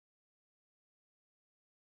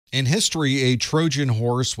In history, a Trojan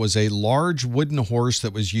horse was a large wooden horse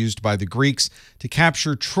that was used by the Greeks to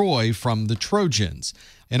capture Troy from the Trojans.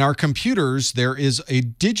 In our computers, there is a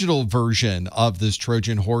digital version of this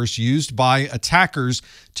Trojan horse used by attackers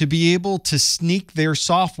to be able to sneak their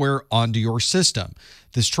software onto your system.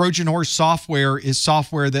 This Trojan horse software is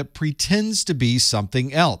software that pretends to be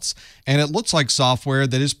something else, and it looks like software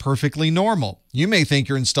that is perfectly normal. You may think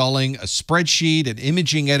you're installing a spreadsheet, an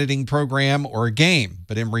imaging editing program, or a game,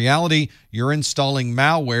 but in reality, you're installing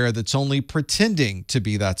malware that's only pretending to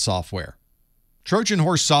be that software. Trojan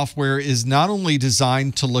horse software is not only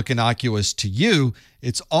designed to look innocuous to you,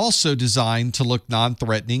 it's also designed to look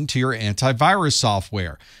non-threatening to your antivirus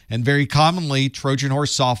software. And very commonly, Trojan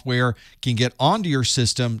horse software can get onto your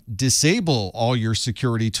system, disable all your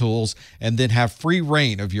security tools, and then have free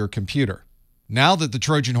reign of your computer. Now that the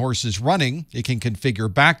Trojan horse is running, it can configure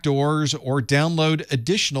backdoors or download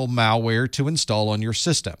additional malware to install on your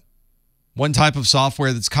system. One type of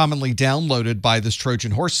software that's commonly downloaded by this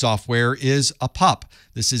Trojan horse software is a PUP.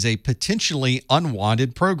 This is a potentially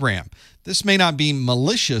unwanted program. This may not be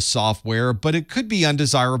malicious software, but it could be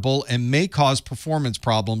undesirable and may cause performance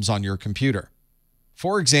problems on your computer.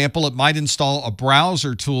 For example, it might install a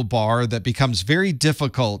browser toolbar that becomes very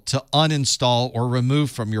difficult to uninstall or remove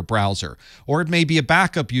from your browser. Or it may be a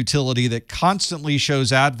backup utility that constantly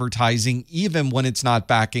shows advertising even when it's not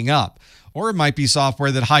backing up. Or it might be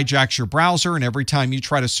software that hijacks your browser, and every time you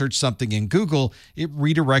try to search something in Google, it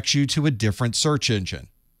redirects you to a different search engine.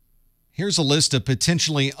 Here's a list of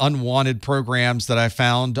potentially unwanted programs that I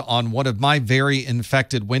found on one of my very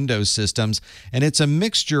infected Windows systems, and it's a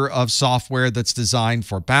mixture of software that's designed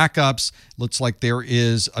for backups. Looks like there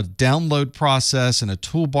is a download process and a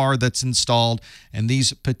toolbar that's installed, and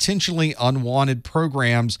these potentially unwanted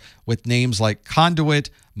programs with names like Conduit,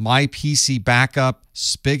 My PC Backup,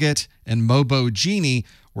 Spigot, and Mobo Genie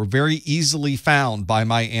were very easily found by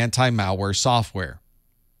my anti-malware software.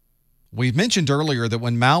 We've mentioned earlier that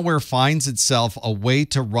when malware finds itself a way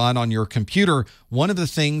to run on your computer, one of the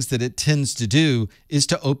things that it tends to do is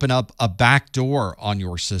to open up a backdoor on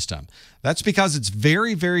your system. That's because it's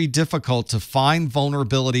very, very difficult to find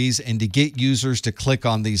vulnerabilities and to get users to click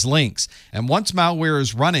on these links. And once malware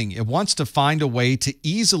is running, it wants to find a way to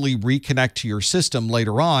easily reconnect to your system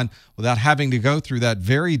later on without having to go through that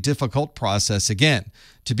very difficult process again.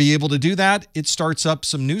 To be able to do that, it starts up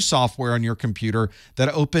some new software on your computer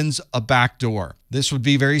that opens a backdoor. This would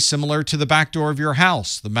be very similar to the backdoor of your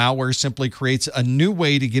house. The malware simply creates a new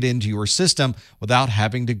way to get into your system without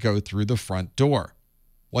having to go through the front door.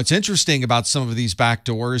 What's interesting about some of these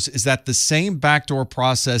backdoors is that the same backdoor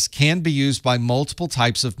process can be used by multiple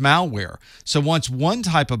types of malware. So once one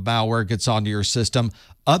type of malware gets onto your system,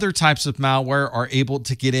 other types of malware are able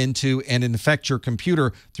to get into and infect your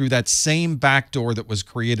computer through that same backdoor that was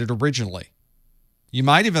created originally. You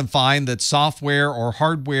might even find that software or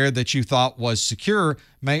hardware that you thought was secure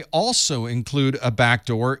may also include a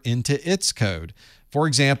backdoor into its code. For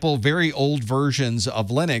example, very old versions of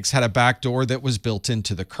Linux had a backdoor that was built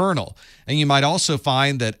into the kernel. And you might also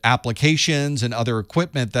find that applications and other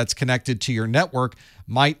equipment that's connected to your network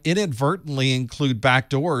might inadvertently include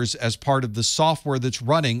backdoors as part of the software that's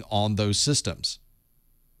running on those systems.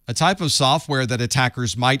 A type of software that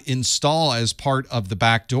attackers might install as part of the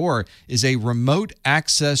backdoor is a remote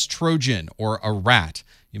access Trojan, or a RAT.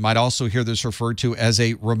 You might also hear this referred to as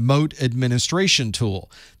a remote administration tool.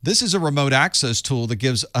 This is a remote access tool that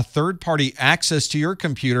gives a third-party access to your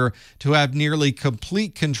computer to have nearly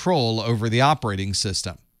complete control over the operating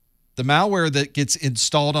system. The malware that gets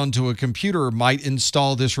installed onto a computer might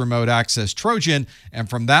install this remote access Trojan, and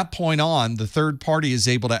from that point on, the third party is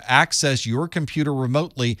able to access your computer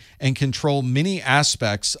remotely and control many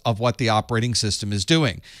aspects of what the operating system is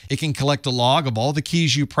doing. It can collect a log of all the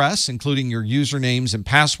keys you press, including your usernames and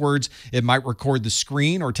passwords. It might record the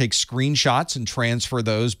screen or take screenshots and transfer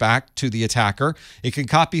those back to the attacker. It can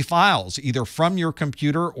copy files either from your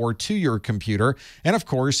computer or to your computer, and of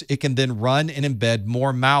course, it can then run and embed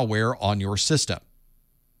more malware on your system.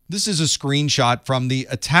 This is a screenshot from the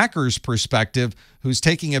attacker's perspective, who's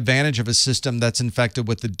taking advantage of a system that's infected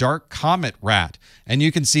with the Dark Comet rat. And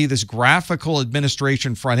you can see this graphical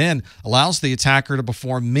administration front end allows the attacker to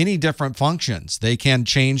perform many different functions. They can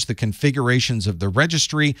change the configurations of the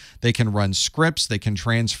registry, they can run scripts, they can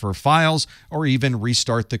transfer files, or even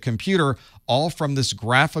restart the computer, all from this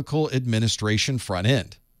graphical administration front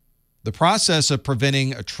end. The process of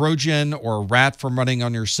preventing a Trojan or a rat from running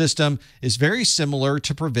on your system is very similar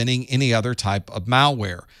to preventing any other type of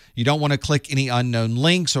malware. You don't want to click any unknown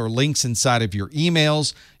links or links inside of your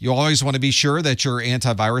emails. You always want to be sure that your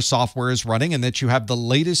antivirus software is running and that you have the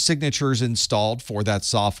latest signatures installed for that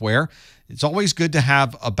software. It's always good to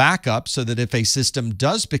have a backup so that if a system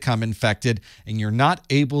does become infected and you're not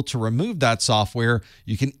able to remove that software,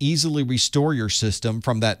 you can easily restore your system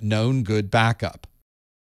from that known good backup.